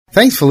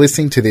Thanks for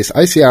listening to this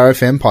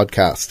OCRFM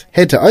podcast.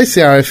 Head to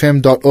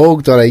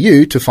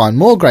ocrfm.org.au to find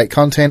more great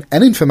content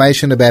and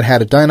information about how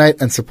to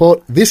donate and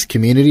support this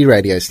community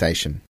radio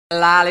station.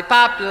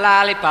 Lollipop,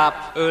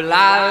 lollipop, ooh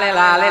lolly,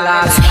 lolly,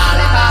 lolly.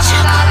 Lollipop,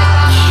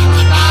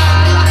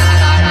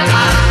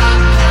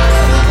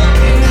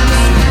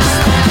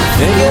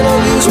 thinking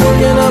of you's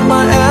working up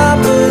my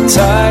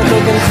appetite.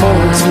 Looking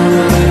forward to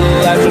a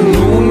little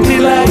afternoon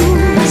delight.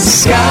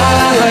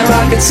 Skyline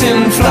rockets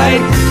in flight.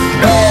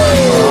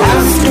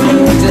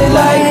 Afternoon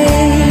delight.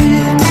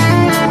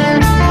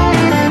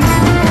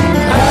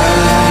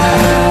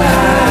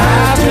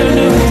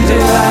 Afternoon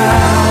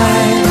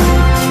delight.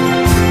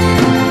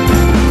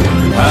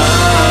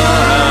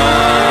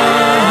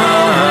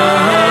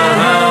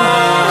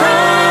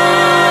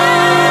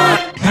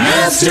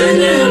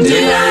 Afternoon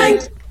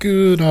delight.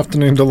 Good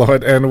afternoon,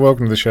 Delight, and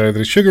welcome to the show that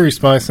is sugary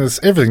spiciness,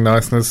 everything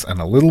niceness, and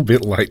a little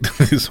bit late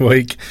this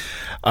week.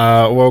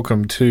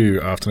 Welcome to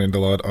Afternoon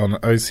Delight on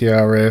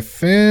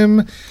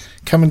OCRFM,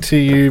 coming to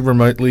you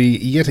remotely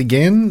yet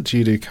again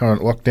due to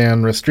current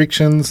lockdown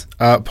restrictions.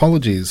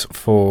 Apologies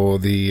for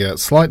the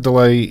slight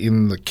delay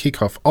in the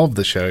kickoff of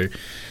the show,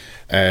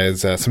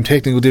 as some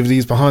technical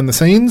difficulties behind the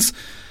scenes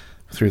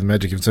through the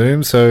magic of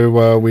Zoom.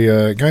 So we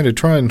are going to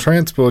try and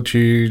transport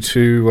you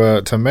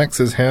to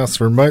Max's house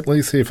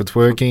remotely, see if it's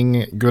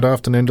working. Good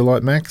afternoon,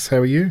 Delight. Max, how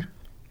are you?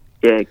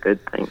 Yeah, good,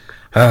 thanks.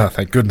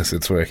 Thank goodness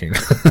it's working.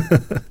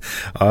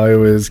 I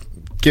was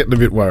getting a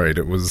bit worried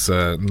it was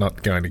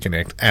not going to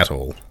connect at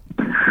all.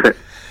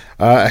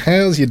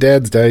 How's your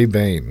dad's day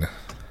been?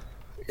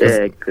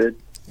 Yeah, good.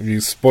 Have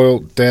you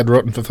spoilt Dad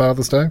rotten for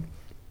Father's Day?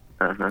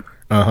 Uh-huh.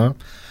 Uh-huh.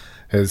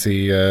 Has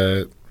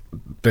he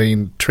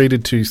been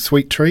treated to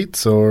sweet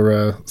treats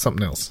or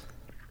something else?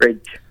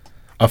 Fridge.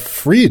 A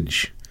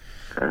fridge?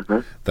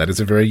 Uh-huh. That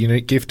is a very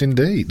unique gift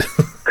indeed.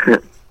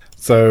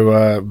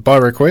 So, by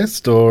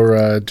request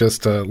or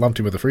just lumped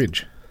him with a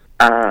fridge?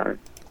 To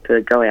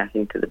go out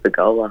into the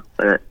pergola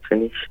when it's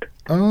finished.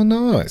 Oh,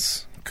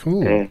 nice.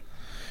 Cool. Yeah.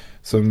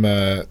 Some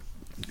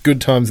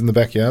good times in the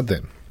backyard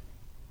then.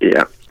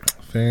 Yeah.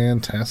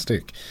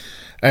 Fantastic.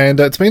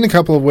 And it's been a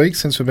couple of weeks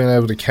since we've been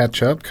able to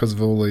catch up because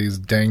of all these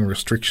dang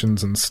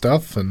restrictions and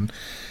stuff. And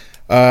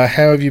how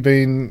have you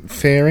been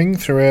faring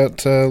throughout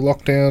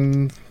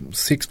lockdown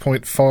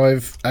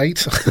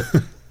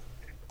 6.58?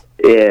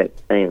 Yeah,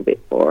 it's been a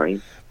bit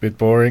boring. Bit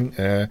boring.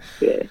 Yeah.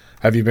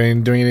 Have you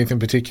been doing anything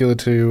particular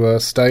to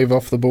stave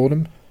off the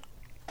boredom?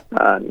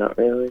 Not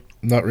really.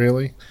 Not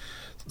really?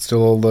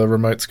 Still all the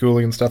remote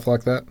schooling and stuff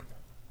like that?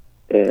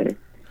 Yeah.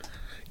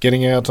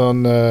 Getting out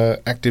on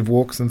active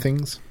walks and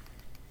things?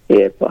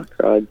 Yeah, bike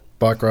ride.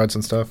 Bike rides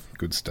and stuff?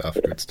 Good stuff,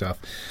 good stuff.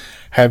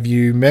 Have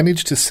you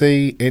managed to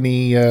see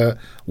any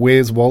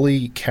Where's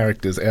Wally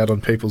characters out on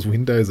people's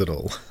windows at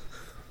all?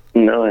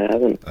 No, I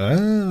haven't.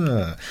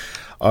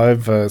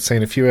 I've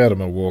seen a few out on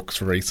my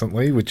walks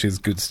recently, which is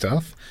good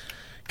stuff,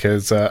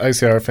 because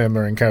OCRFM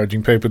are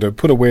encouraging people to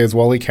put a Where's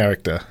Wally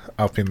character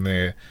up in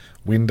their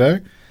window.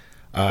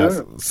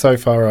 So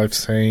far I've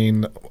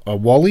seen a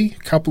Wally,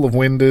 a couple of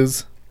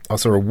Wenders, I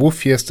saw a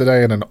Woof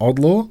yesterday and an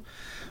Oddlaw,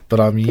 but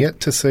I'm yet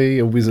to see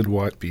a Wizard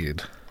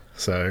Whitebeard.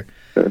 So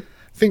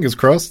fingers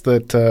crossed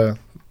that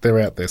they're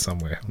out there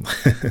somewhere.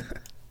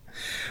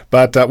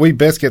 But we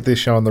best get this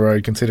show on the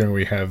road considering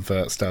we have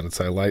started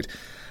so late.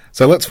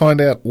 So let's find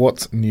out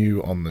what's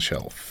new on the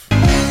shelf.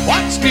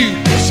 What's new,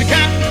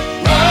 pussycat?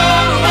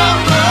 Whoa,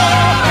 whoa,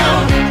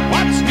 whoa.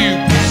 What's new,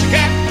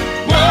 pussycat?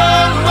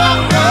 Whoa,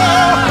 whoa,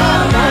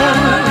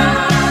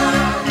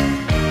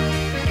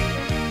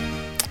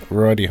 whoa.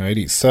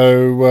 Righty-ho-dy.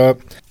 So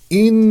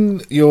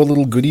in your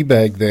little goodie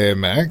bag there,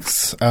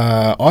 Max,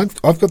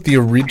 I've got the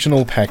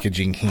original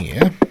packaging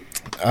here.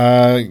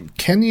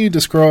 Can you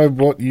describe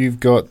what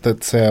you've got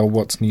that's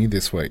what's new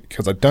this week?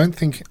 Because I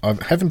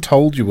haven't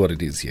told you what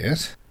it is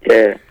yet.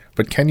 Yeah.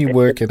 But can you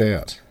work it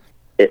out?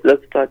 It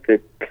looks like a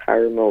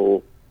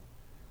caramel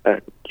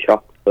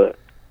chocolate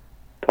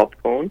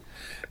popcorn.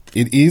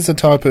 It is a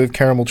type of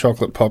caramel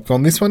chocolate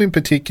popcorn. This one in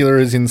particular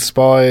is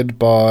inspired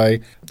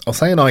by, I'll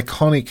say, an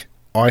iconic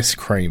ice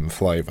cream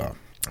flavour.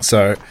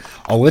 So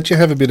I'll let you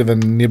have a bit of a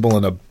nibble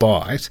and a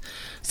bite.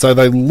 So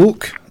they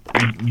look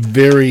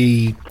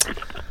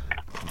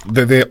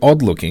they're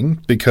odd looking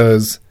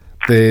because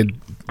they're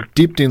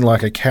dipped in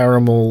like a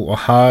caramel or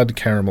hard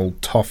caramel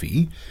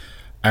toffee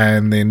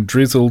and then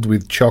drizzled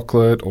with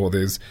chocolate, or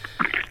there's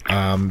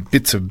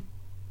bits of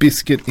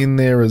biscuit in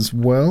there as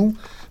well.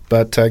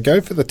 But go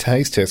for the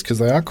taste test because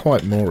they are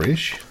quite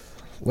Moorish.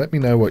 Let me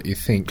know what you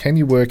think. Can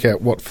you work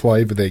out what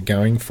flavour they're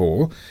going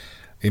for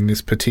in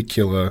this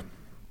particular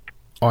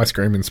ice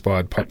cream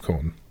inspired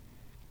popcorn?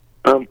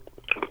 Don't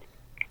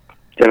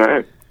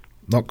know.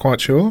 Not quite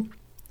sure?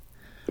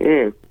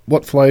 Yeah.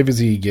 What flavours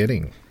are you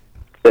getting?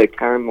 So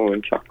caramel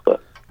and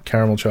chocolate.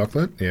 Caramel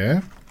chocolate,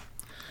 yeah.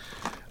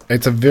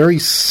 It's a very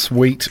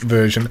sweet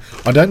version.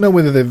 I don't know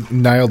whether they've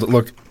nailed it.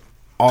 Look,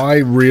 I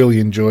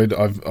really enjoyed.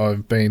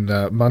 I've been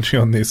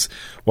munching on this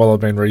while I've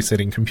been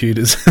resetting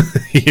computers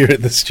here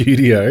at the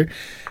studio,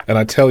 and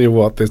I tell you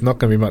what, there's not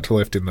going to be much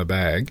left in the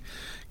bag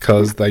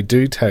because they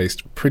do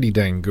taste pretty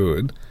dang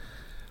good.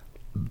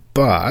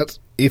 But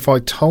if I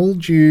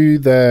told you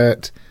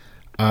that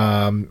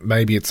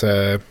maybe it's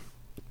a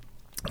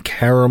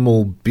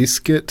caramel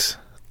biscuit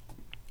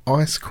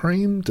ice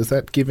cream, does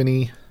that give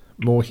any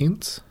more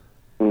hints?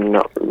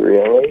 Not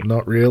really.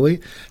 Not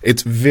really.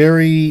 It's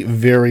very,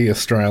 very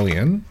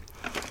Australian.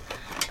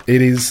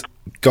 It is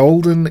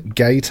Golden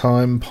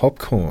Gaytime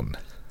popcorn.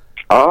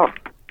 Oh,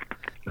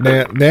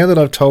 Now that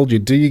I've told you,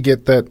 do you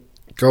get that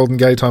Golden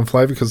Gaytime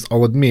flavour? Because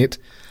I'll admit,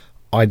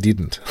 I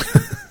didn't.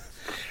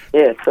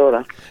 yeah, sort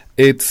of.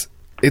 It's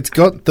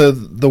got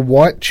the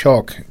white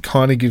chalk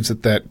kind of gives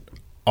it that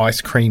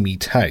ice creamy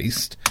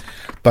taste,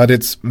 but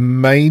it's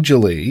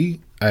majorly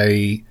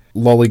a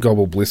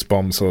lollygobble bliss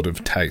bomb sort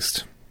of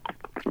taste.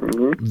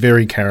 Mm-hmm.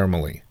 Very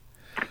caramelly.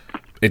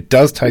 It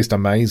does taste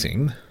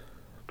amazing,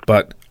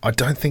 but I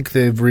don't think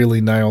they've really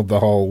nailed the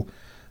whole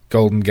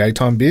Golden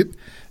Gaytime bit.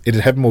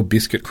 It'd have more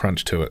biscuit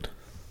crunch to it.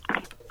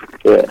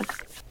 Yeah.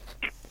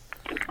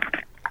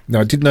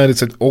 Now, I did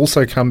notice it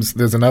also comes...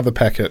 There's another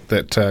packet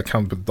that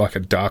comes with like a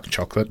dark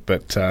chocolate,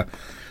 but I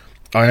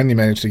only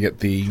managed to get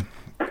the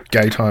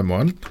Gaytime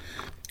one.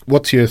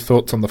 What's your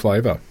thoughts on the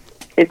flavour?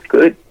 It's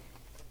good.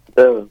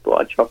 The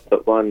white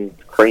chocolate one's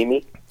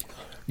creamy.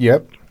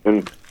 Yep.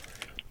 And,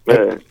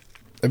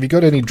 Have you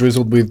got any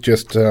drizzled with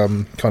just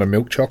kind of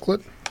milk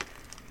chocolate?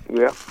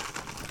 yeah.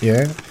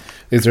 Yeah.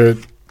 Is there a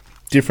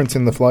difference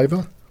in the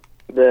flavour?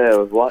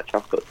 The white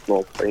chocolate's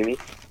more creamy,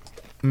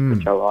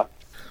 which I like.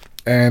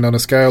 And on a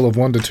scale of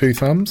 1 to 2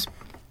 thumbs?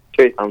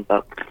 2 thumbs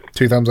up.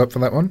 2 thumbs up for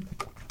that one?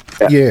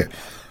 Yeah.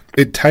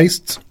 It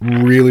tastes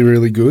really,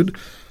 really good.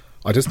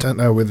 I just don't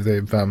know whether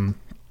they've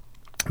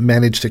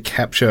managed to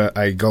capture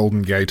a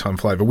Golden Gaytime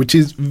flavour, which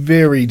is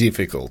very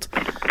difficult.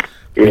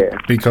 Yeah.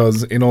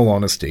 Because, in all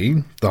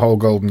honesty, the whole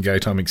Golden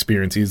Gaytime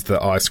experience is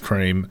the ice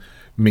cream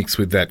mixed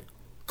with that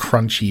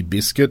crunchy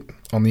biscuit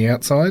on the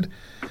outside.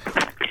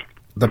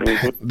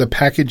 The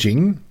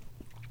packaging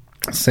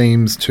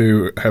seems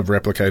to have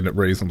replicated it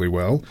reasonably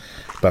well,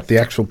 but the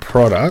actual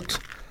product,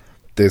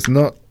 there's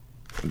not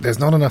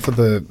enough of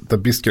the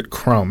biscuit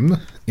crumb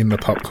in the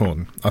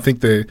popcorn. I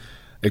think they're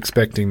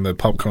expecting the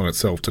popcorn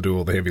itself to do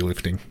all the heavy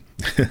lifting.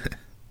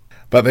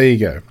 But there you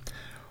go.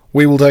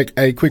 We will take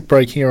a quick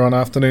break here on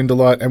Afternoon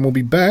Delight, and we'll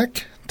be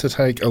back to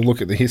take a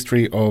look at the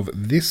history of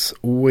this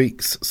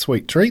week's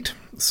sweet treat.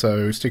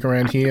 So stick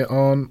around here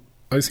on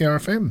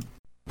OCRFM.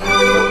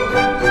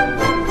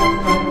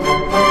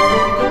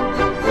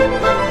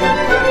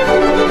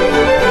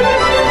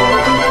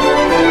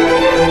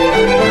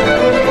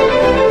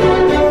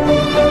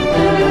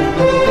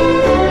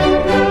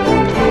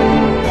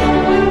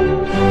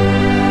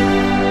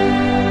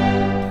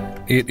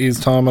 It is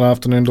time on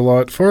Afternoon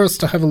Delight for us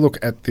to have a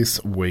look at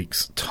this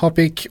week's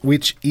topic,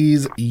 which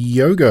is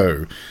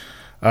Yogo.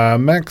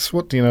 Max,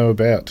 what do you know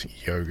about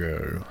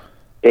Yogo?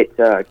 It's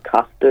a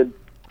custard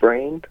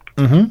brand.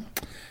 Mm-hmm.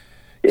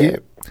 Yeah.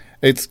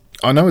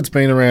 I know it's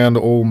been around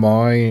all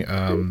my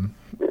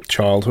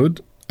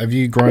childhood. Have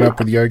you grown up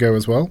with Yogo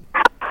as well?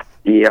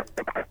 Yep.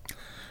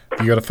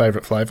 Have you got a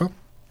favourite flavour?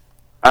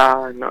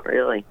 Not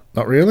really.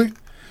 Not really?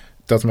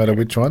 Doesn't matter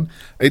which one.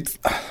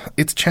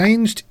 It's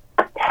changed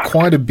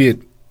quite a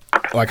bit.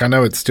 Like, I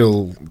know it's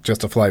still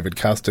just a flavoured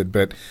custard,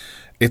 but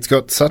it's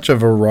got such a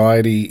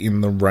variety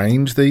in the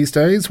range these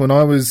days. When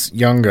I was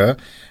younger,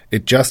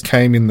 it just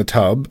came in the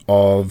tub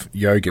of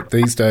yogurt.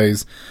 These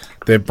days,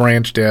 they're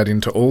branched out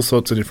into all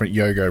sorts of different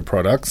Yogo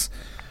products.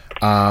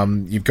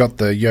 You've got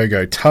the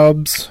Yogo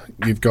tubs.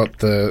 You've got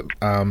the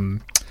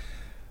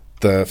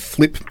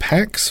flip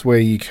packs where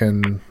you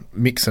can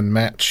mix and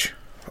match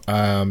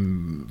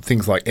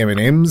things like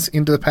M&Ms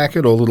into the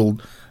packet, or little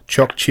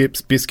choc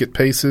chips, biscuit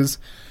pieces.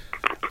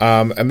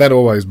 And that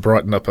always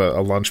brightened up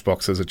a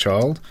lunchbox as a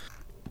child.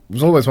 It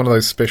was always one of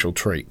those special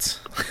treats.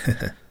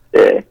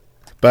 Yeah.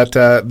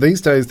 But these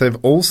days they've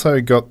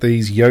also got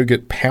these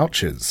yogurt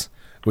pouches,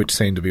 which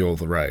seem to be all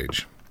the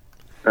rage.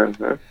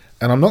 Uh-huh.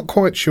 And I'm not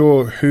quite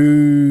sure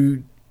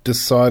who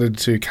decided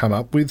to come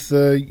up with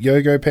the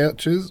Yogo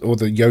pouches, or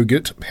the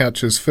yogurt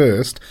pouches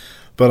first,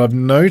 but I've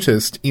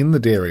noticed in the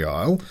dairy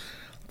aisle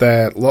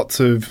that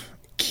lots of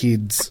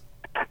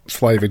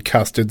kids-flavoured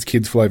custards,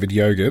 kids-flavoured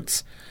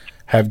yogurts,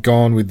 have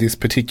gone with this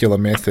particular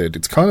method.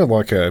 It's kind of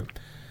like an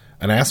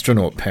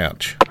astronaut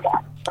pouch.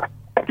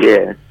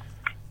 Yeah.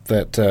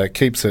 That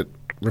keeps it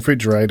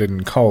refrigerated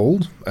and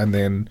cold, and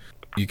then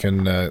you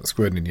can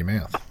squirt it in your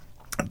mouth.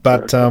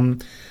 But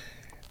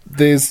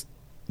there's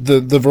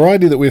the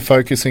variety that we're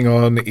focusing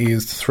on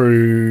is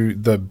through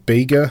the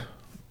Bega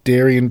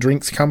Dairy and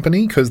Drinks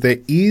Company, because there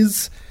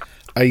is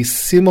a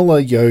similar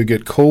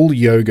yogurt called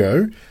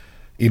Yogo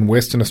in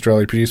Western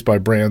Australia, produced by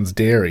Brown's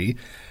Dairy.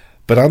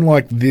 But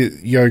unlike the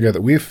Yogo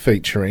that we're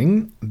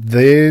featuring,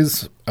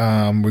 theirs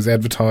was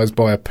advertised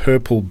by a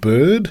purple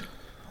bird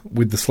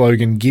with the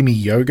slogan, "Gimme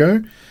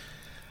Yogo."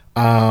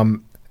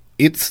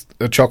 It's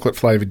a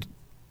chocolate-flavoured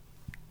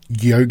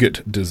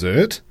yogurt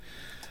dessert,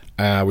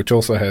 which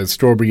also has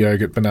strawberry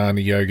yogurt, banana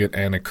yogurt,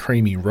 and a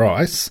creamy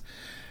rice.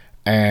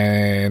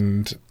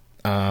 And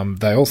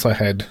They also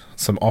had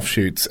some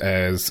offshoots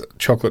as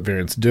chocolate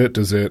variants Dirt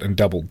Dessert and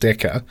Double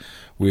Decker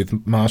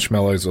with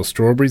marshmallows or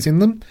strawberries in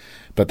them,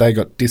 but they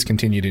got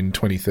discontinued in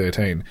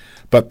 2013.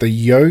 But the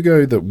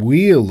Yogo that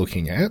we're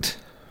looking at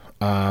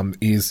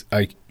is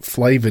a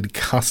flavoured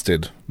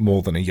custard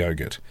more than a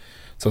yogurt.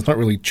 So it's not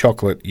really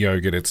chocolate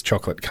yogurt, it's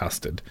chocolate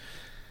custard.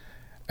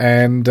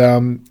 And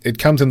it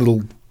comes in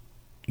little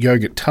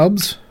yogurt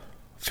tubs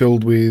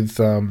filled with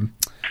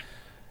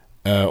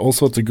all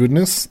sorts of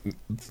goodness.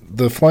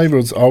 The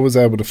flavours I was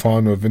able to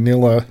find were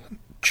vanilla,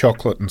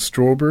 chocolate and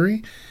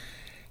strawberry.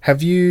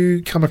 Have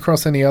you come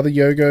across any other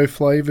Yogo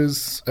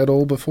flavours at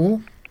all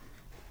before?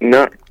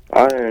 No,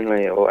 I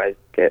only always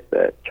get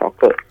the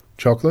chocolate.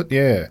 Chocolate,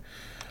 yeah.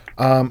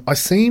 I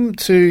seem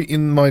to,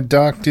 in my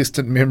dark,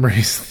 distant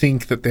memories,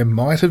 think that there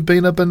might have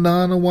been a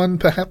banana one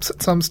perhaps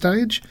at some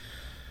stage,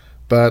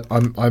 but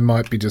I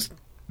might be just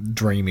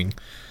dreaming.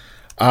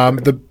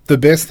 The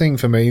best thing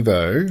for me,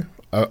 though,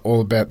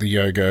 all about the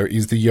Yogo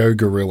is the Yo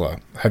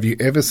Gorilla. Have you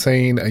ever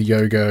seen a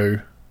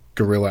Yogo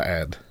Gorilla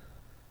ad?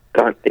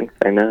 Don't think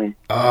so,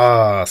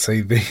 no.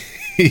 See,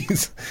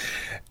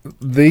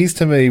 these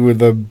to me were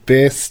the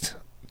best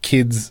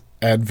kids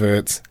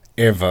adverts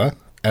ever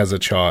as a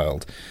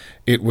child.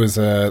 It was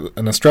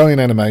an Australian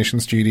animation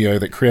studio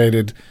that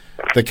created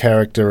the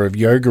character of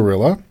Yo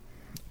Gorilla,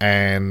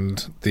 and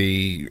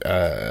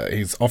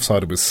his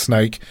offsider was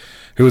Snake,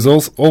 who was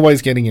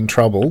always getting in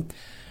trouble,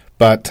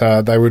 but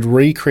they would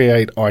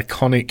recreate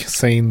iconic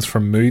scenes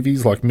from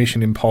movies like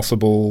Mission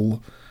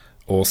Impossible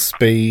or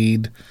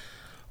Speed,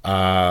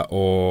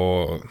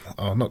 or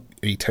not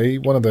E.T.,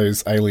 one of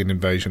those alien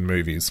invasion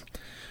movies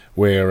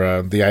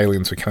where the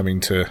aliens were coming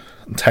to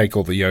take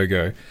all the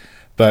Yogo.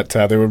 But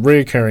there were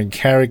recurring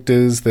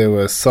characters, there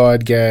were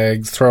side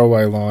gags,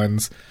 throwaway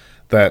lines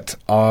that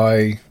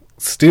I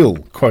still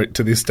quote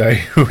to this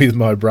day with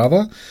my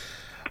brother.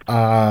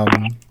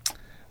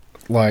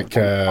 Like,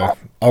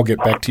 I'll get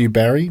back to you,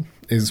 Barry,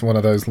 is one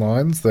of those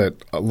lines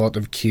that a lot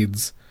of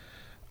kids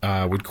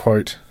would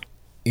quote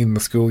in the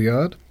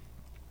schoolyard.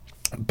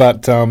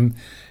 But,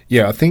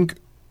 yeah, I think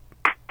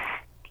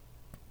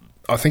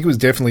it was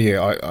definitely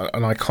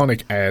an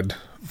iconic ad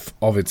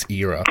of its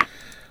era.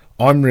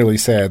 I'm really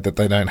sad that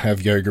they don't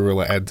have Yo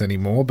Gorilla ads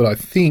anymore, but I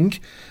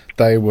think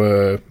they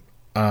were...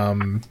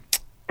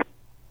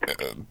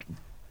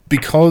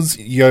 because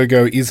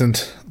Yogo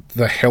isn't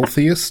the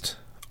healthiest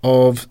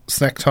of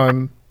snack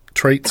time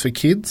treats for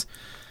kids,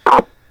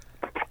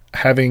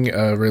 having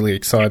a really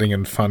exciting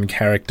and fun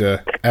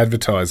character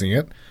advertising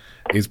it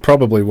is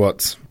probably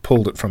what's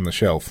pulled it from the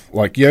shelf.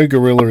 Like, Yo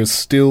Gorilla is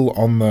still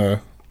on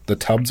the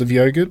tubs of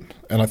yogurt,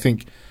 and I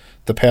think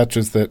the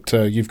pouches that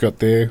you've got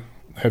there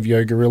have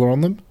Yo Gorilla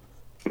on them.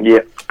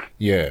 Yeah.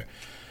 Yeah.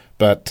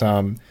 But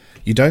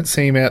you don't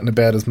see him out and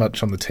about as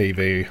much on the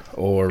TV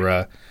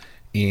or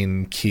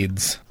in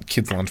kids'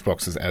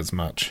 lunchboxes as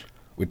much,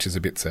 which is a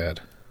bit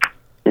sad.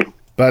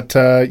 But,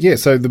 yeah,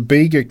 so the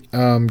bigger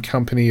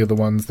company are the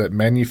ones that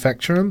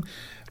manufacture them.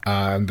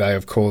 And they,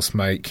 of course,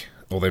 make...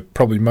 or they're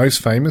probably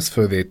most famous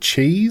for their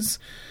cheese.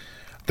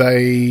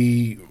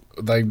 They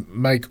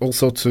make all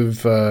sorts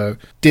of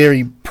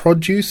dairy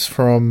produce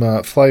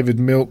from flavoured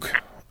milk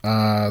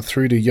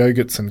through to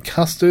yogurts and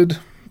custard.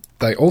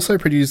 They also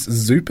produce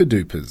Zupa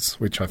Dupas,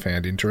 which I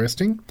found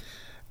interesting,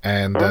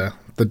 and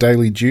the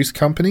Daily Juice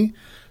Company.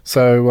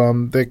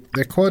 So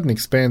they're quite an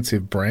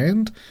expansive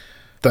brand.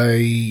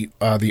 They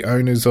are the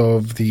owners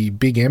of the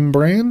Big M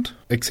brand,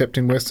 except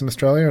in Western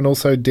Australia, and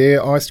also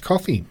Dare Iced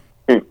Coffee.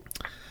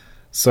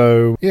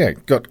 So, yeah,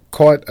 got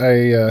quite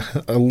a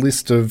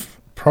list of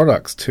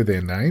products to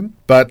their name.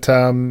 But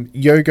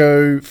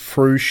Yogo,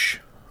 Froosh,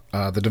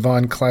 the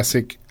Divine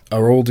Classic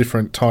are all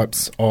different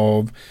types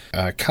of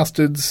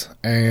custards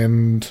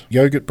and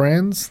yogurt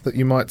brands that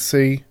you might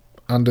see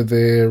under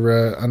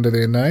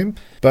their name.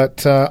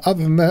 But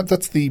other than that,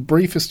 that's the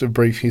briefest of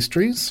brief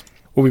histories.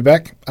 We'll be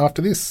back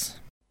after this.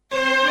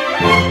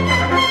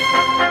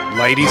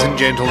 Ladies and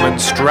gentlemen,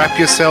 strap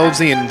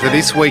yourselves in for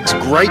this week's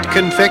great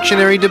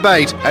confectionery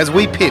debate as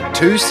we pit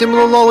two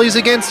similar lollies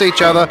against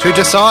each other to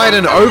decide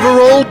an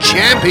overall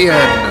champion.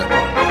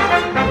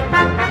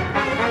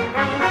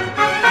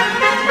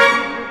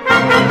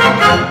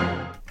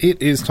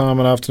 It is time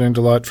on Afternoon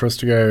Delight for us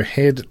to go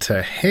head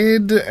to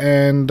head,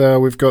 and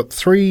we've got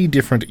three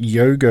different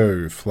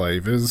Yogo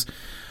flavours.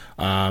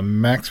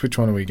 Max, which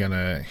one are we going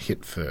to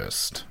hit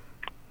first?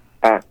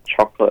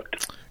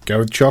 Chocolate. Go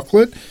with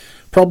chocolate.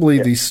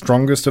 Probably the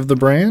strongest of the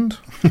brand.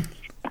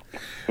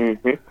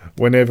 Mm-hmm.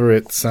 Whenever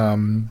it's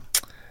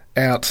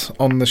out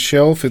on the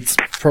shelf, it's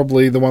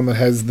probably the one that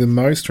has the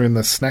most, or in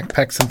the snack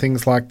packs and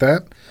things like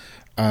that.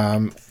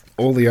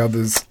 All the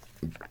others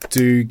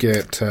do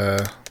get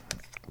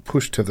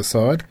pushed to the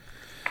side.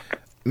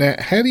 Now,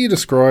 how do you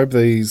describe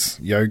these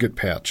yogurt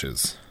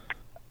pouches?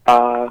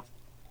 I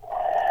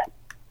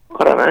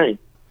don't know.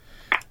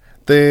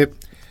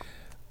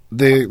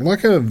 They're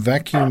like a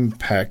vacuum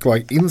pack.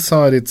 Like,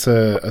 inside it's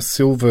a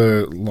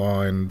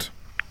silver-lined,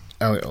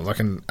 like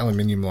an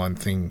aluminium-lined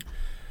thing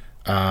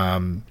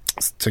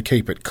to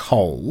keep it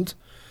cold.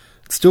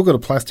 still got a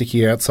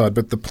plasticky outside,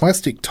 but the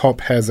plastic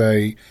top has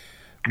a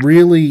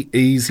really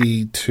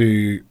easy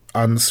to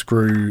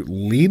unscrew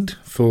lid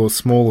for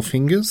smaller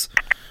fingers,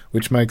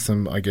 which makes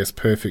them, I guess,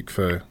 perfect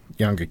for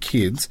younger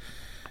kids.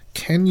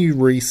 Can you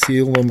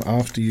reseal them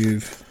after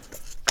you've...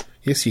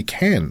 Yes, you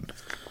can.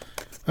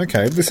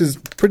 Okay, this is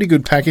pretty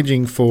good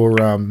packaging for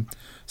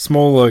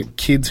smaller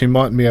kids who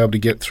mightn't be able to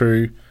get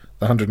through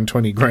the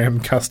 120 gram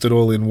custard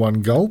all in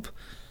one gulp,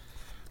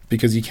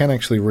 because you can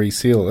actually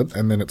reseal it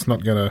and then it's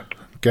not going to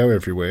go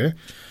everywhere.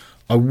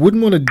 I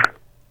wouldn't want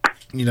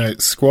to,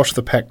 squash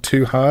the pack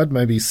too hard,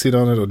 maybe sit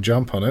on it or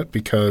jump on it,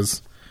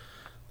 because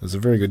there's a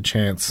very good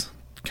chance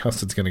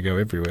custard's going to go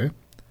everywhere.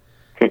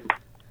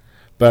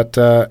 But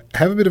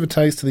have a bit of a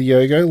taste of the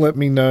Yogo. Let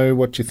me know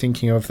what you're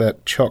thinking of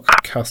that choc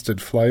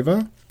custard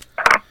flavour.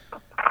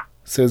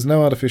 Says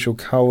no artificial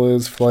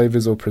colours,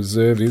 flavours or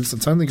preservatives.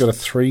 It's only got a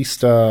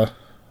 3-star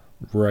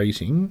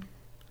rating.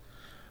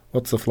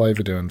 What's the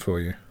flavour doing for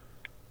you?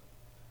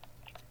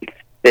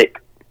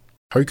 Thick.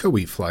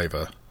 Cocoa-y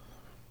flavour.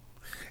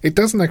 It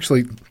doesn't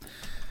actually...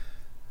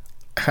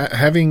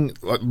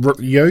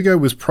 Yogo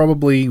was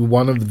probably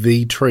one of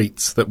the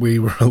treats that we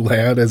were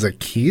allowed as a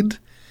kid.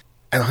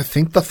 And I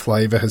think the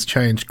flavour has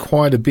changed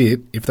quite a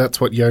bit, if that's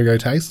what Yogo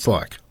tastes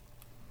like.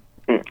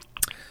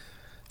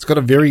 It's got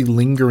a very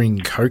lingering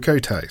cocoa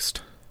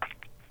taste.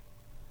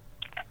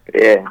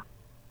 Yeah.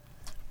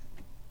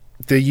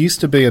 There used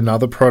to be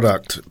another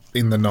product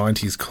in the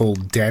 90s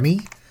called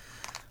Danny,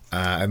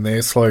 and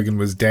their slogan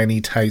was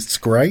Danny tastes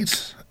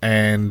great,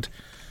 and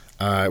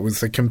it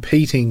was the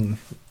competing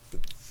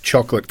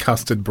chocolate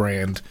custard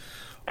brand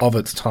of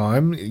its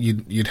time.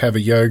 You'd have a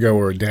Yogo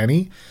or a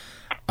Danny,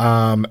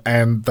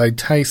 and they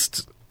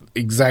taste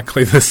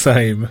exactly the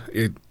same.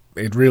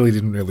 It really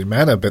didn't really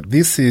matter, but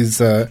this is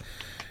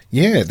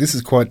this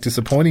is quite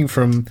disappointing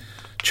from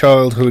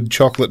childhood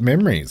chocolate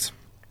memories.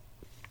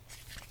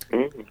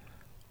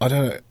 I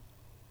don't know.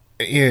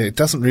 Yeah, it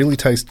doesn't really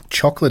taste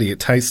chocolatey. It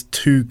tastes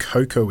too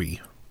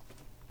cocoa-y.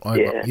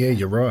 Yeah,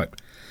 you're right.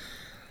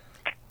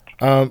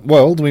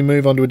 Well, do we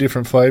move on to a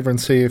different flavour and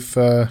see if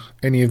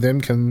any of them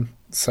can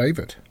save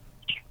it?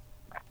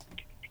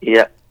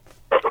 Yeah.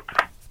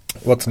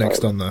 What's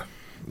next on the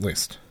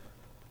list?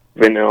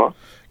 Vanilla.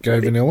 Go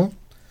vanilla?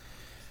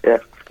 Yeah.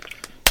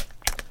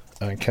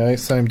 Okay,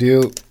 same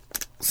deal.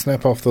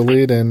 Snap off the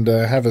lid and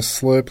have a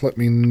slurp. Let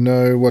me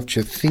know what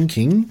you're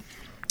thinking.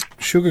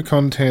 Sugar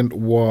content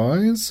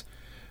wise,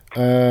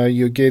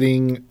 you're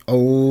getting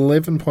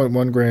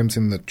 11.1 grams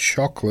in the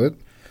chocolate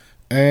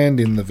and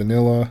in the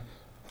vanilla,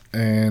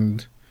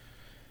 and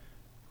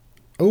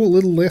a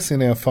little less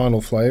in our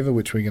final flavour,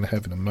 which we're going to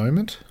have in a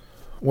moment.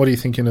 What are you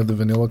thinking of the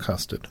vanilla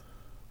custard?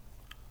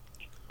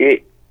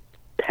 It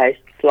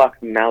tastes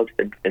like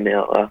melted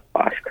vanilla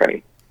ice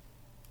cream.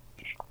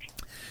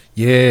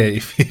 Yeah,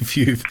 if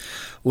you've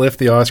left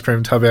the ice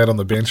cream tub out on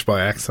the bench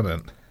by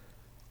accident.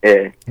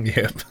 Yeah.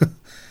 Yep.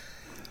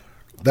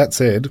 That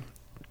said,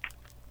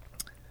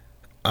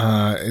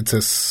 it's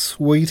a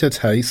sweeter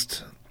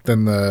taste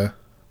than the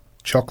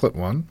chocolate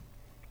one.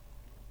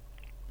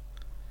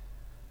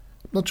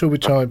 Not sure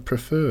which I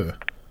prefer.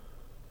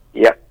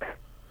 Yep.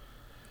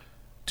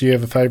 Do you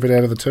have a favourite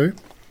out of the two?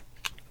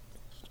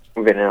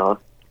 Vanilla.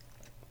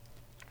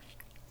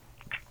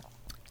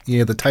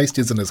 Yeah, the taste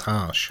isn't as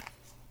harsh.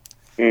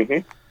 Mm-hmm.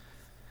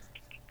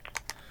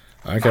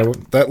 Okay, well,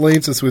 that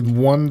leaves us with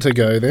one to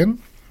go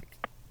then.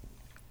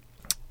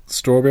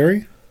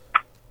 Strawberry?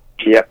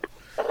 Yep.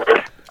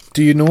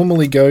 Do you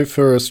normally go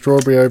for a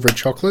strawberry over a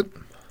chocolate?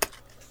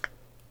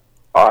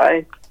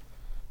 I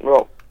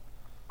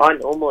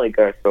normally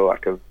go for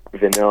like a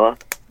vanilla.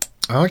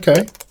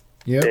 Okay.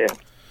 Yep. Yeah.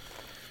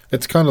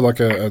 It's kind of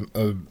like a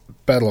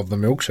battle of the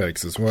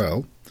milkshakes as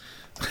well.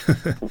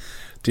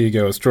 Do you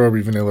go a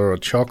strawberry, vanilla, or a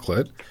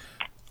chocolate?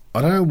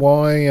 I don't know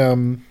why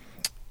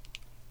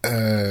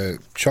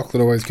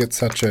chocolate always gets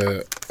such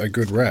a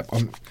good rap.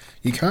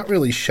 You can't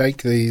really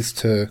shake these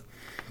to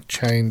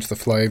change the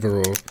flavour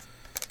or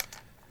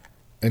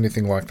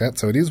anything like that,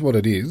 so it is what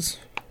it is.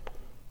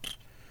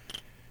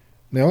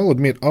 Now, I'll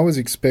admit, I was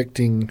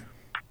expecting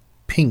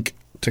pink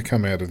to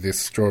come out of this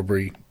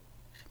strawberry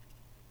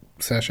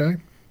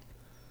sachet.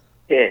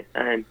 Yeah,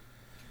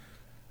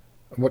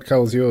 What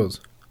colour's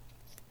yours?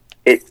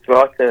 it's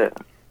like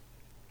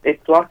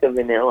a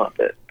vanilla,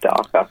 but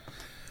darker.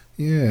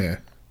 Yeah.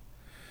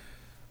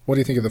 What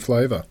do you think of the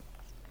flavour?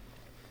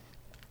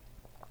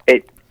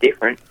 It's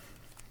different.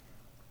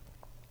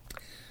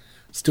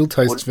 Still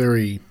tastes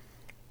very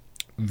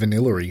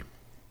vanilla-y.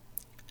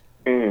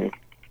 Mm.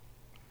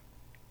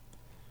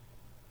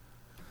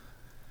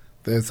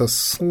 There's a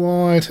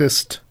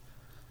slightest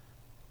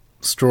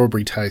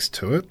strawberry taste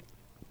to it.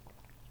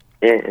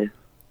 Yeah.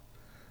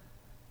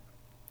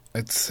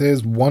 It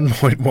says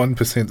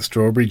 1.1%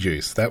 strawberry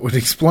juice. That would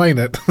explain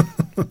it.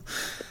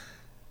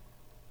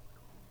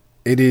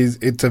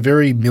 It's a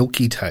very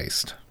milky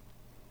taste.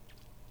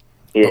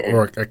 Yeah.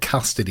 Or a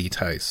custardy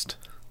taste.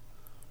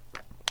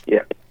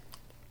 Yeah.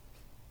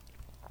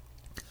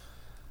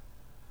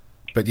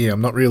 But yeah,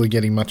 I'm not really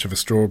getting much of a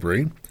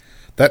strawberry.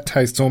 That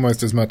tastes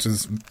almost as much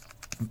as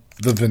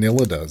the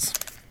vanilla does.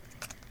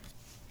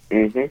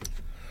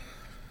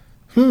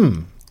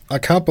 I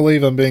can't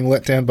believe I'm being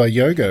let down by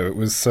Yogo. It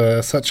was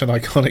such an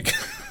iconic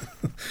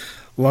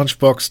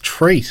lunchbox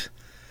treat.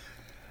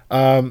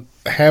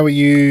 How are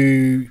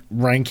you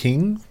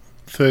ranking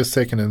first,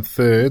 second, and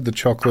third, the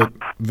chocolate,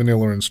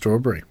 vanilla, and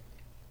strawberry?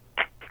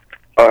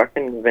 I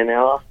reckon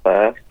vanilla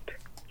first,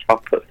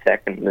 chocolate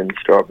second, and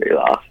strawberry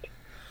last.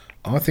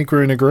 I think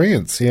we're in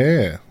agreement.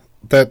 Yeah,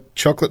 that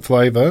chocolate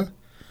flavour.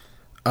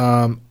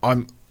 I'm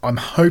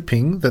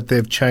hoping that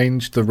they've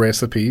changed the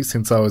recipe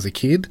since I was a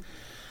kid,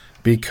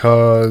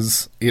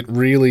 because it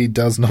really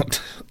does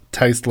not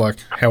taste like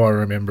how I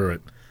remember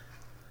it.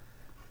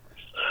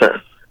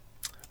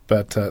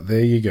 But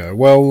there you go.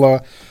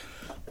 Well,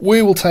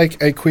 we will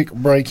take a quick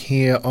break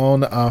here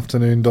on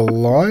Afternoon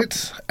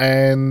Delight,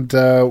 and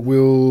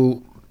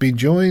we'll be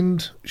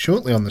joined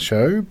shortly on the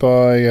show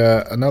by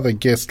another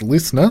guest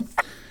listener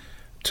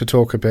to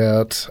talk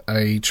about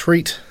a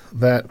treat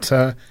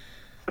that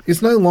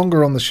is no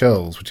longer on the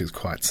shelves, which is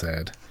quite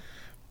sad.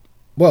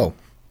 Well,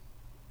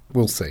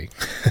 we'll see.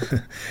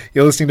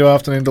 You're listening to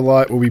Afternoon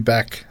Delight. We'll be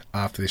back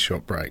after this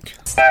short break.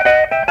 Say,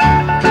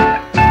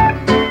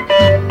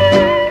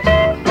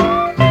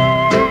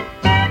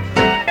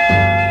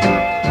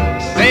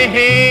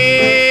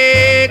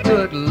 hey,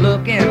 good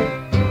looking,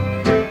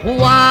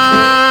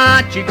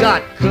 what you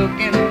got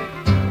cooking?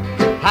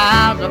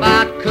 How's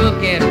about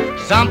cooking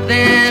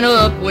something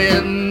up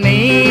with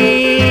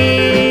me?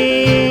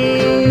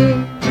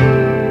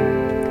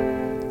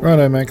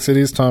 Righto, Max, it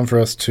is time for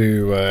us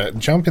to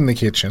jump in the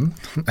kitchen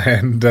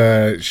and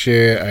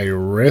share a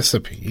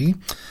recipe.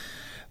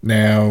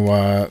 Now,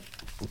 a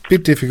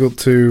bit difficult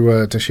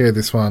to share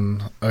this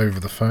one over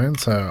the phone,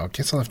 so I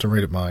guess I'll have to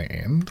read it my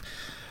end.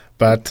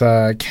 But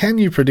can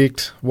you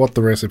predict what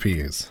the recipe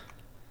is?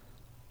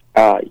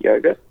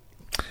 Yogurt.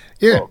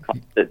 Yeah. Or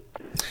custard.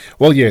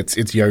 Well, yeah, it's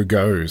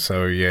Yogo,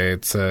 so yeah,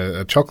 it's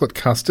a chocolate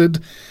custard.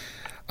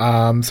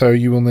 So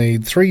you will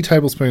need 3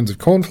 tablespoons of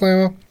corn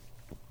flour,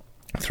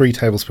 3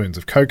 tablespoons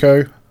of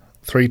cocoa,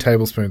 3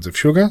 tablespoons of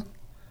sugar,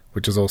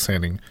 which is all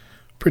sounding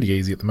pretty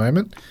easy at the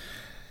moment,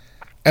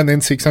 and then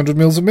 600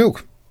 mils of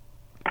milk.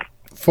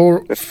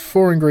 Four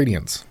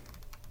ingredients.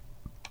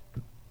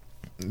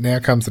 Now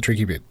comes the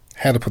tricky bit,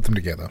 how to put them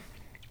together.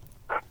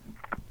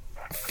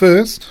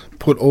 First,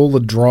 put all the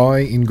dry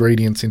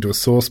ingredients into a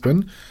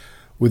saucepan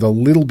with a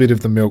little bit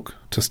of the milk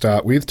to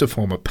start with to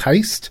form a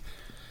paste.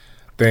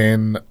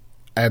 Then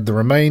add the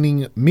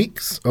remaining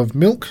mix of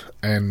milk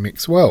and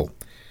mix well.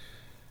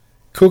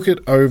 Cook it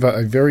over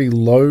a very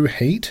low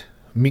heat,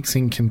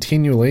 mixing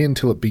continually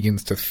until it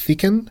begins to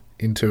thicken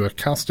into a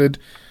custard.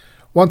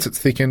 Once it's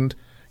thickened,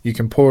 you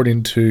can pour it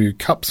into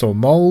cups or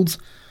moulds,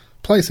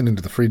 place it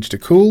into the fridge to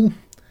cool,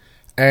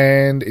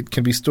 and it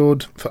can be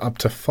stored for up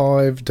to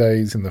 5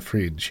 days in the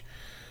fridge.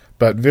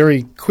 But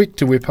very quick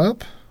to whip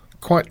up,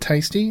 quite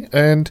tasty,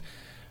 and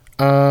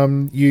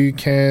you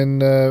can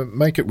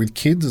make it with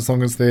kids as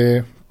long as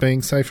they're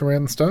being safe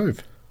around the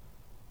stove.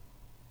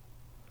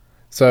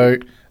 So,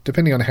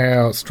 depending on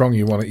how strong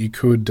you want it, you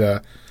could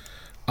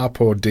up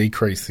or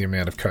decrease the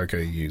amount of cocoa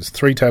you use.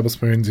 3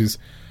 tablespoons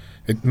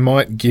it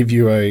might give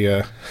you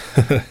a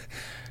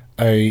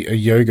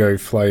Yogo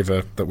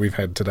flavour that we've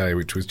had today,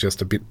 which was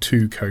just a bit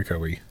too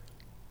cocoa-y.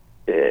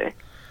 Yeah.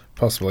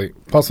 Possibly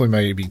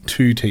maybe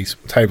 2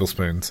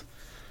 tablespoons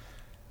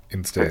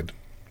instead.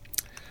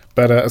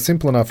 But a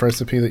simple enough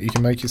recipe that you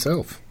can make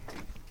yourself.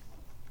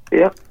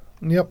 Yep.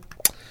 Yep.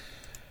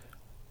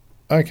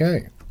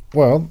 Okay.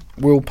 Well,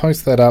 we'll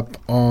post that up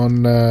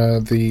on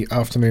the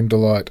Afternoon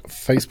Delight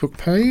Facebook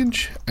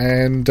page,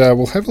 and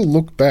we'll have a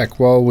look back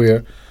while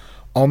we're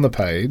on the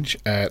page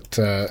at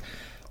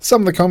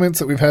some of the comments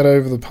that we've had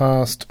over the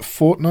past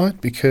fortnight,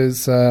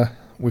 because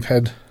we've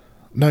had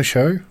no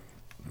show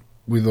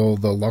with all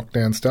the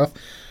lockdown stuff,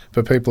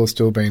 but people have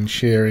still been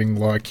sharing,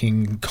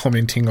 liking,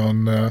 commenting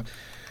on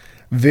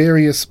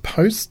various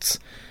posts.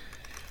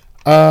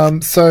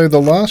 So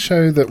the last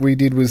show that we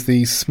did was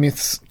the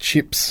Smith's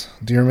Chips.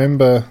 Do you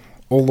remember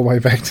all the way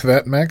back to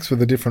that, Max, with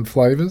the different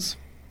flavours?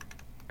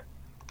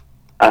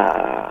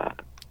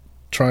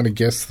 Trying to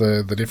guess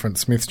the different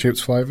Smith's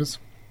Chips flavours?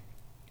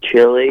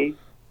 Chili,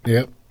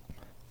 Yep.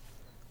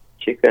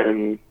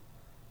 chicken,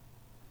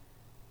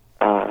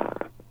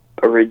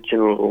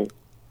 original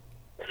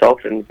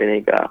salt and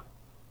vinegar,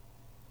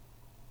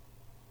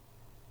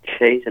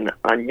 cheese and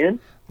onion.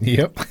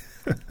 Yep.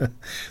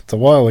 It's a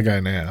while ago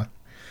now.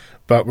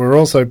 But we're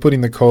also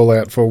putting the call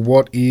out for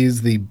what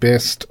is the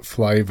best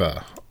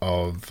flavour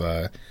of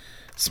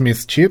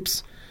Smith's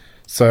Chips.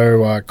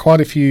 So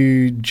quite a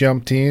few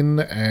jumped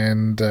in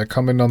and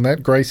commented on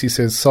that. Gracie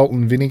says salt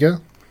and vinegar.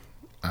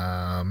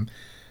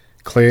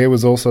 Claire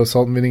was also a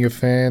salt and vinegar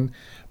fan.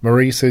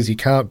 Marie says you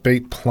can't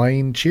beat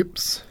plain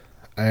chips.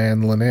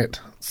 And Lynette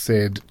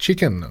said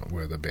chicken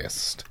were the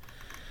best.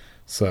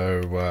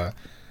 So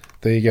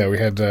there you go. We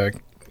had a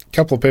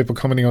couple of people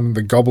commenting on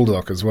the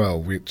Gobbledock as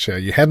well, which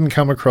you hadn't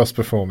come across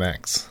before,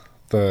 Max.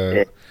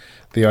 The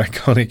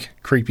iconic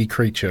creepy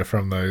creature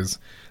from those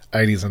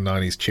 80s and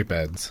 90s chip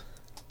ads.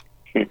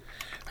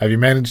 Have you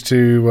managed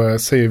to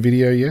see a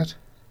video yet?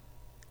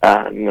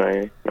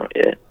 No, not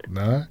yet.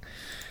 No.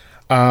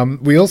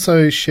 We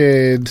also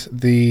shared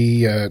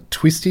the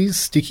Twisties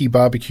sticky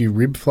barbecue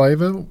rib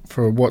flavour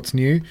for What's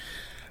New,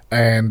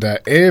 and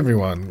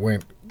everyone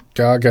went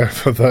gaga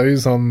for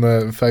those on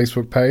the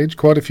Facebook page.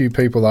 Quite a few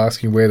people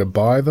asking where to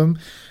buy them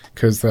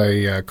because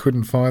they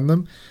couldn't find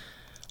them,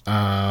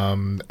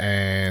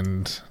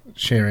 and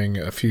sharing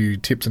a few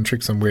tips and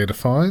tricks on where to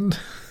find.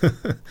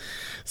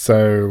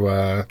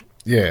 So,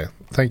 yeah,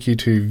 thank you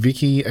to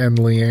Vicky and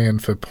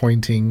Leanne for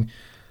pointing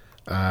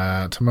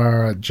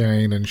Tamara,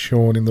 Jane and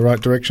Sean in the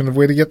right direction of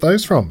where to get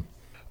those from.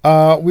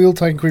 We'll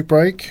take a quick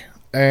break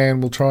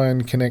and we'll try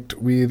and connect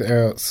with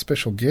our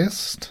special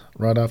guest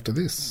right after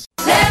this.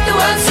 Let the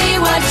world see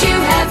what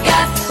you have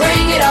got.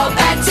 Bring it all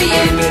back to you.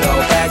 Bring it all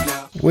back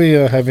now. We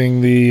are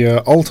having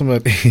the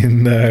ultimate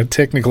in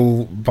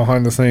technical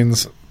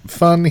behind-the-scenes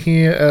fun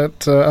here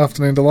at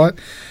Afternoon Delight.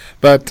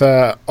 But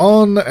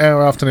on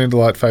our Afternoon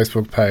Delight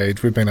Facebook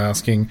page, we've been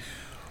asking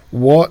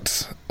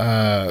what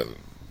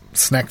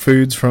snack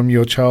foods from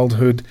your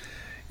childhood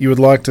you would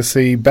like to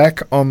see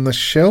back on the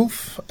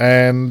shelf.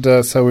 And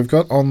so we've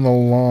got on the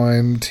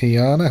line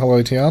Tiana.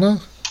 Hello,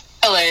 Tiana.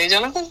 Hello,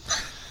 Jonathan.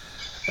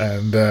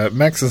 And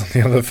Max is on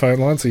the other phone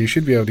line, so you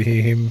should be able to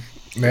hear him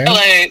now.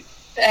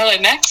 Hello,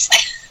 Max.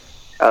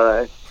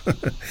 Hello.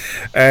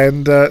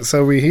 And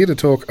so we're here to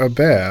talk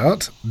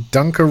about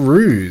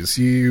Dunkaroos.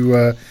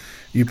 You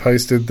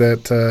posted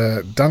that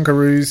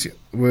Dunkaroos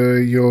were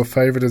your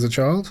favourite as a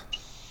child?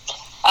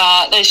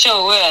 They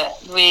sure were.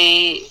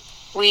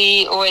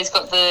 We always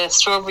got the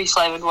strawberry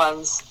flavoured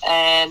ones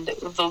and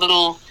the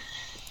little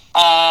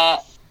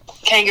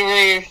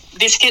kangaroo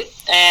biscuit,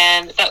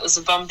 and that was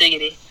a bum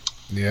diggity.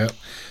 Yeah.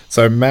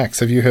 So, Max,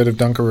 have you heard of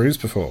Dunkaroos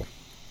before?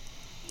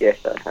 Yes,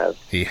 I have.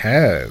 He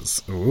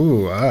has.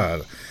 Ooh,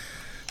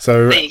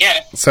 So, there you go.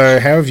 So,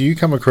 how have you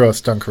come across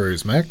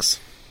Dunkaroos, Max?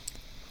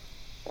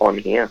 On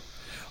here.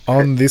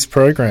 On this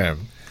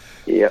program?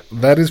 Yep.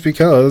 That is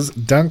because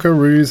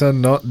Dunkaroos are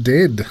not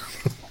dead.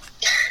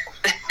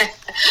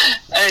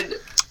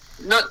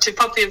 Not too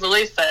popular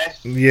belief, though.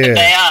 Yeah. But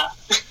they are.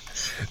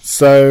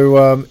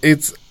 So,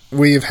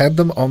 we've had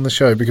them on the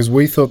show because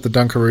we thought the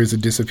Dunkaroos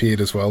had disappeared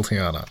as well,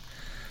 Tiana.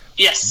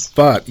 Yes.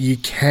 But you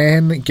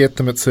can get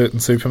them at certain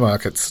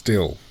supermarkets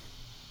still.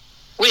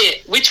 Where?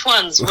 Which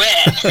ones?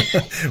 Where?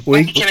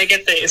 When can I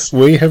get these?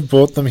 We have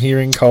bought them here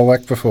in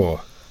Colac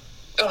before.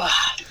 Ugh.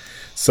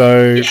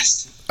 So,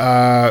 yes.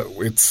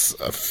 It's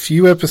a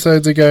few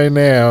episodes ago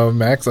now,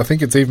 Max. I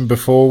think it's even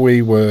before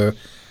we were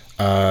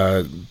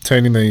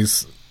turning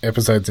these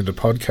episodes into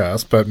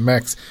podcasts. But,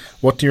 Max,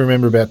 what do you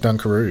remember about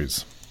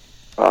Dunkaroos?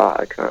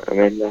 I can't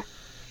remember.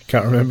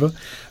 Can't remember?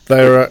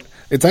 They're...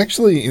 It's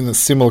actually in a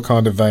similar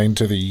kind of vein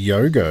to the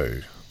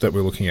Yogo that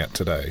we're looking at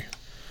today.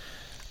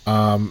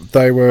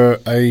 They were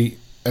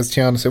as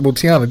Tiana said... Well,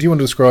 Tiana, do you want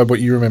to describe what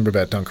you remember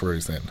about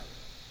Dunkaroos then?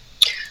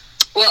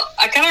 Well,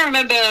 I kind of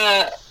remember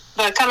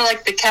they're kind of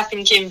like the Kath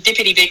and Kim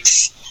Dippity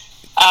Bix,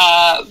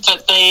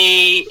 but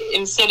they,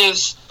 instead of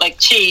like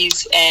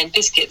cheese and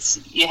biscuits,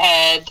 you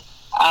had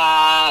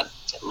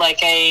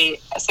like a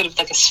sort of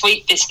like a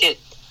sweet biscuit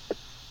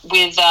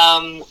with...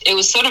 it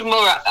was sort of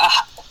more...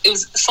 it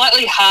was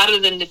slightly harder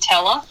than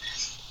Nutella.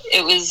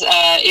 It was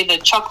either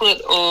chocolate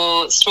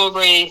or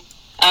strawberry.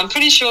 I'm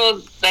pretty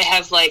sure they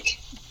have like,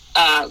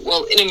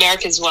 in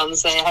America's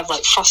ones, they have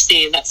like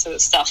Frosty and that sort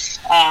of stuff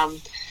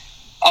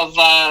of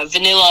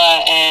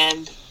vanilla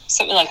and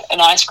something like an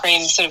ice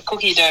cream sort of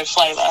cookie dough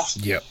flavour.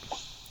 Yep.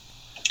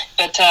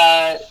 But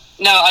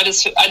no, I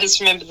just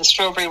remember the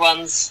strawberry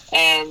ones,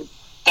 and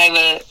they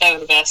were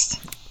the best.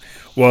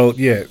 Well,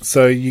 yeah.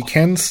 So you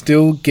can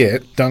still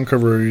get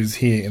Dunkaroos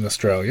here in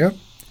Australia.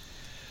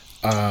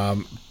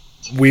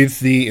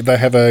 They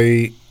have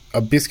a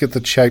biscuit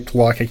that's shaped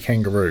like a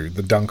kangaroo,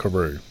 the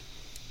Dunkaroo.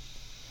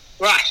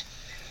 Right.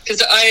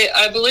 Because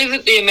I believe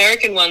that the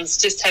American ones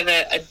just have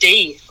a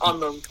D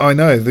on them. I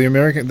know,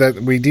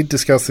 that we did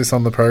discuss this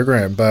on the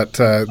program, but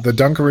the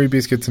Dunkaroo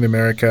biscuits in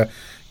America,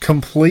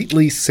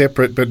 completely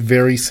separate but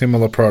very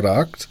similar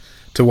product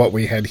to what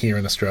we had here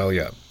in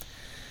Australia.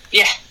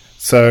 Yeah.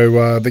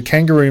 So the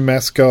kangaroo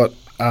mascot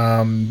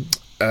was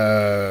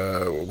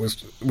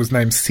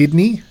named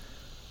Sydney.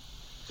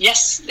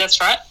 Yes, that's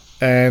right.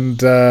 And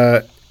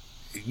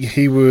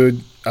he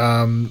would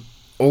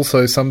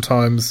also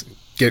sometimes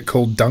get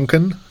called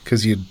Duncan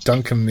because you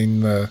dunk him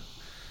in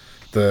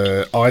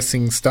the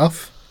icing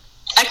stuff.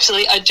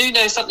 Actually, I do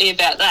know something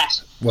about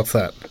that. What's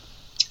that?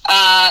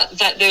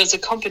 That there was a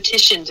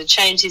competition to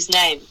change his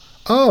name.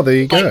 Oh, there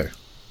you go.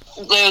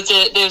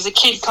 There was a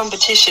kid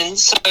competition.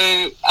 So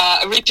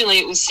originally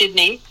it was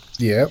Sydney.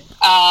 Yep.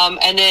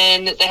 And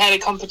then they had a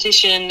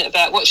competition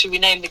about what should we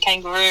name the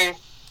kangaroo.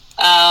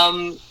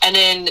 And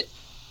then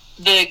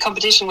the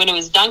competition winner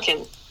was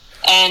Duncan.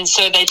 And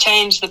so they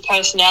changed the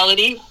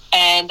personality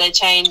and they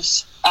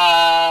changed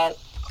the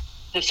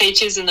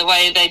features and the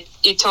way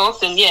he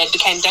talked, and yeah, it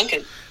became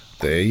Duncan.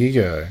 There you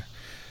go.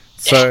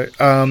 So,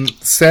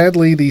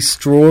 sadly, the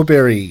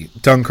strawberry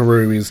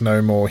Dunkaroo is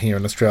no more here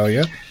in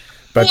Australia.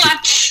 But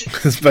What?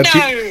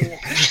 No.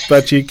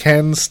 But you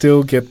can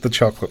still get the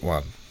chocolate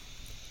one.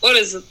 What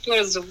is the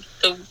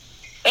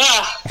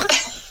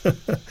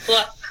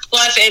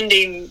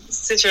life-ending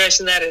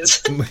situation that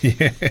is?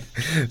 Yeah.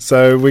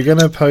 So we're going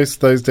to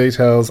post those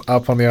details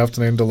up on the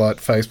Afternoon Delight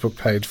Facebook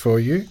page for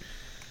you.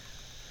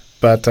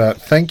 But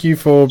thank you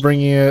for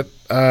bringing it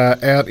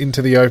out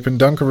into the open.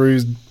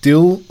 Dunkaroos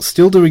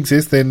still do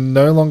exist. They're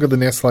no longer the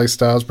Nestle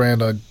Stars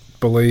brand, I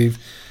believe.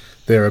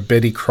 They're a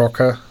Betty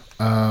Crocker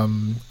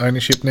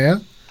ownership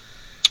now.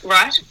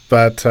 Right.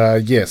 But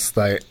yes,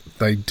 they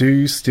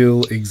do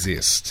still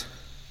exist.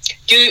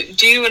 Do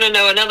you want to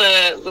know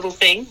another little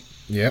thing?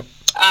 Yep.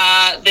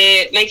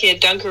 They're making a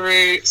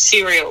Dunkaroo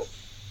cereal.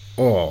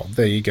 Oh,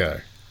 there you go.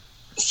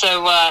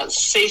 So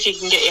see if you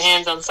can get your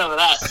hands on some of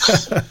that.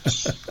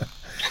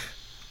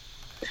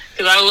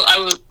 Because I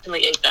will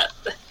definitely eat that.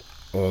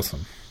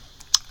 Awesome.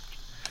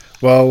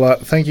 Well,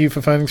 thank you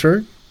for phoning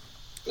through.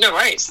 No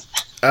worries.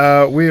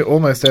 We're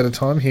almost out of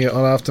time here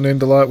on Afternoon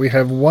Delight. We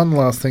have one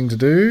last thing to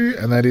do,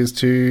 and that is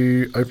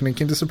to open a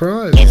Kinder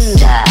Surprise.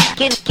 Kinder,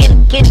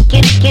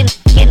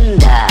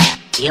 Kinder,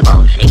 you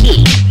won't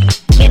see.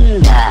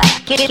 Kinder,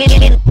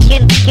 Kinder,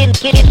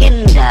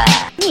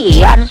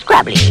 me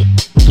unscrabbly.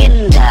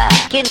 Kinder,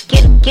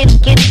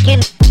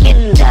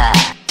 Kinder,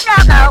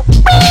 Choco,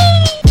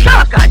 wee,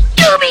 Choco,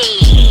 dooby,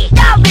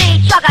 dooby,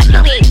 Choco,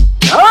 dooby,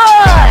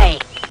 oi!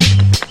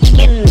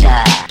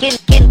 Kinder,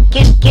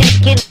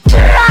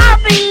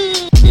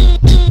 Robbie!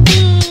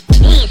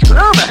 He's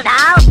groovers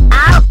now,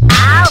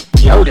 ow,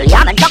 yodel,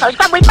 yum, and Choco's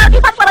fun with Monkey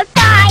Punch will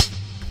die!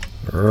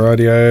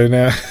 Rightio.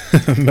 Now,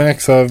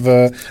 Max, I've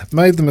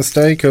made the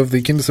mistake of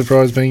the Kinder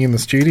Surprise being in the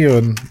studio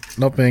and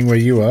not being where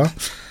you are.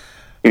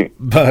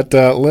 But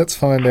let's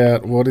find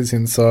out what is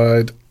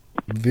inside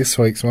this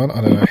week's one.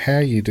 I don't know how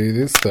you do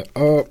this.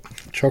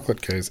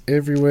 Chocolate goes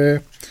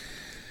everywhere.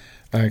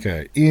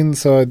 Okay,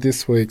 inside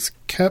this week's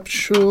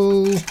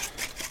capsule,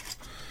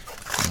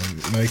 I'm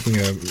making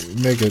a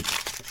mega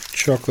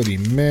chocolatey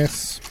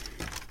mess.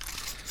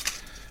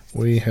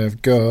 We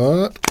have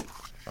got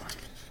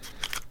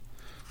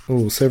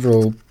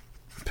several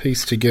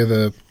pieced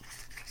together.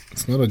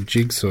 It's not a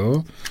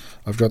jigsaw.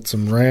 I've got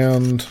some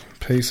round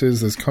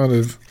pieces. There's kind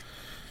of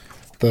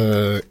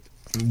the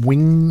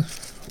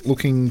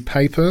wing-looking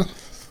paper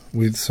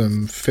with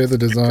some feather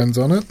designs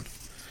on it.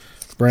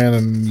 Brown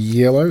and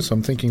yellow, so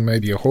I'm thinking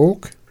maybe a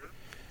hawk.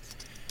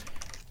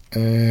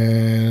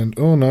 And,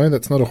 oh no,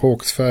 that's not a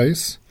hawk's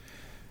face.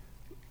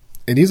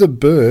 It is a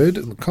bird.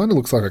 It kind of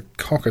looks like a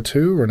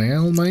cockatoo or an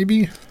owl,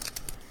 maybe.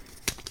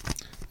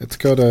 It's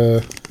got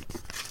a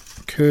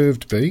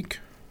curved beak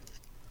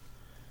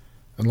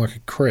and like a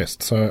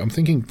crest. So I'm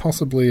thinking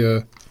possibly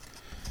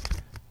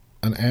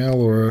an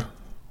owl or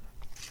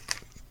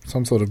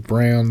some sort of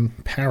brown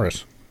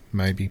parrot,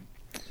 maybe.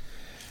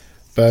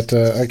 But,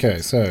 okay,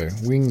 so,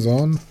 wings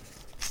on.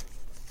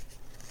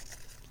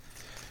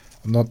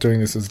 I'm not doing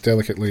this as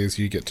delicately as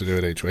you get to do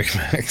it each week,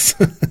 Max.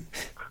 So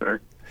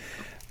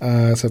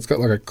it's got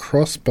like a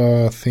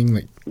crossbar thing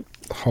that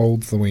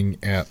holds the wing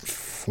out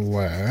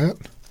flat.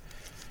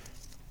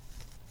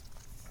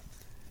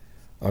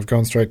 I've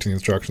gone straight to the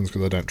instructions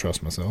because I don't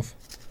trust myself.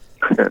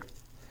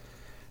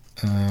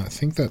 I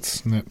think that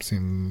snaps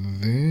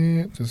in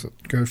there. Does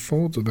it go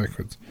forwards or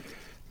backwards?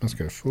 Must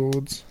go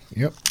forwards.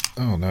 Yep.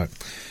 Oh, no.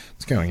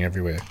 It's going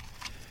everywhere.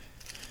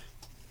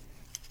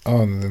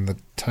 Oh, and then the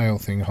tail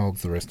thing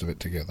holds the rest of it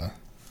together.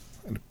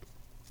 And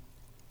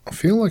I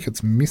feel like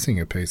it's missing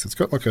a piece. It's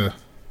got like a...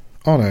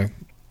 Oh, no.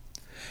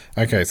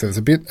 Okay, so there's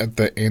a bit at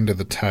the end of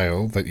the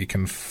tail that you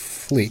can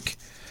flick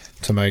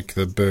to make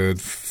the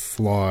bird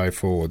fly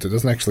forwards. It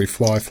doesn't actually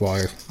fly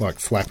like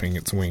flapping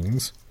its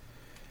wings.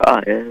 Oh,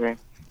 yeah.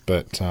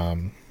 But,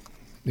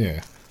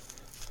 yeah.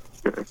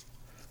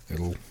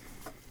 It'll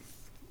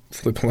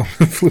flip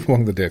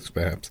along the decks,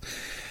 perhaps.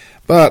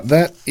 But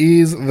that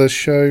is the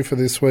show for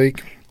this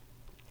week.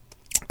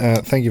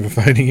 Thank you for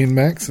phoning in,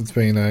 Max. It's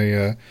been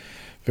a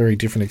very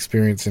different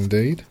experience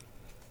indeed.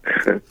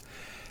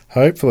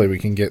 Hopefully we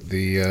can get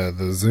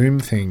the Zoom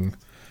thing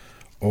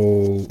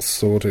all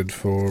sorted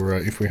for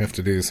if we have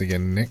to do this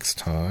again next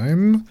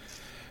time.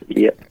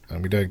 Yep.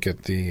 And we don't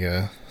get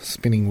the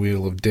spinning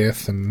wheel of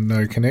death and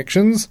no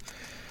connections.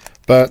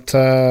 But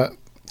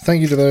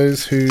thank you to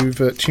those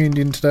who've tuned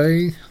in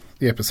today.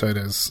 The episode,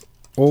 as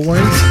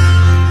always,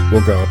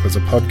 will go up as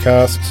a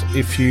podcast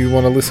if you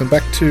want to listen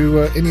back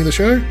to any of the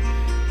show.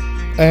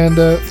 And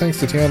thanks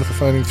to Tiana for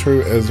phoning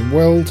through as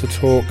well to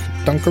talk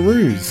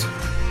Dunkaroos.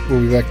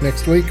 We'll be back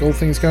next week, all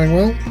things going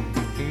well.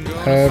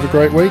 Have a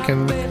great week,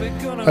 and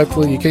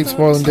hopefully you keep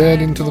spoiling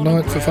Dad into the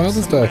night for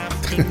Father's Day.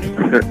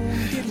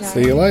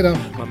 See you later.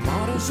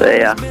 See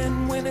ya.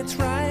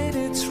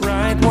 It's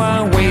right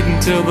while waiting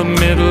till the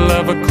middle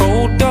of a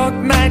cold dark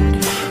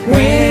night,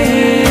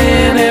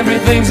 when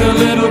everything's a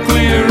little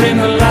clearer in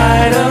the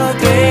light of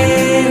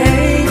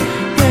day.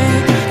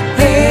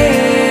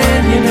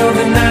 And you know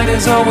the night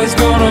is always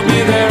gonna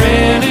be there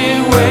anyway.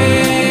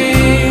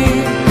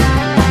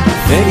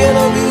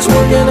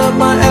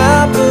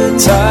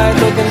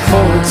 looking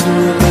forward to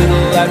a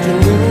little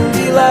afternoon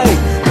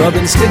delight.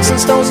 Rubbing sticks and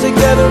stones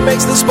together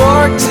makes the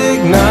sparks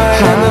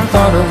ignite. And the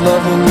thought of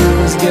loving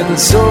you is getting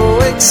so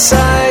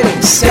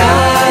exciting.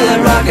 Sky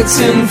like rockets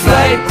in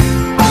flight.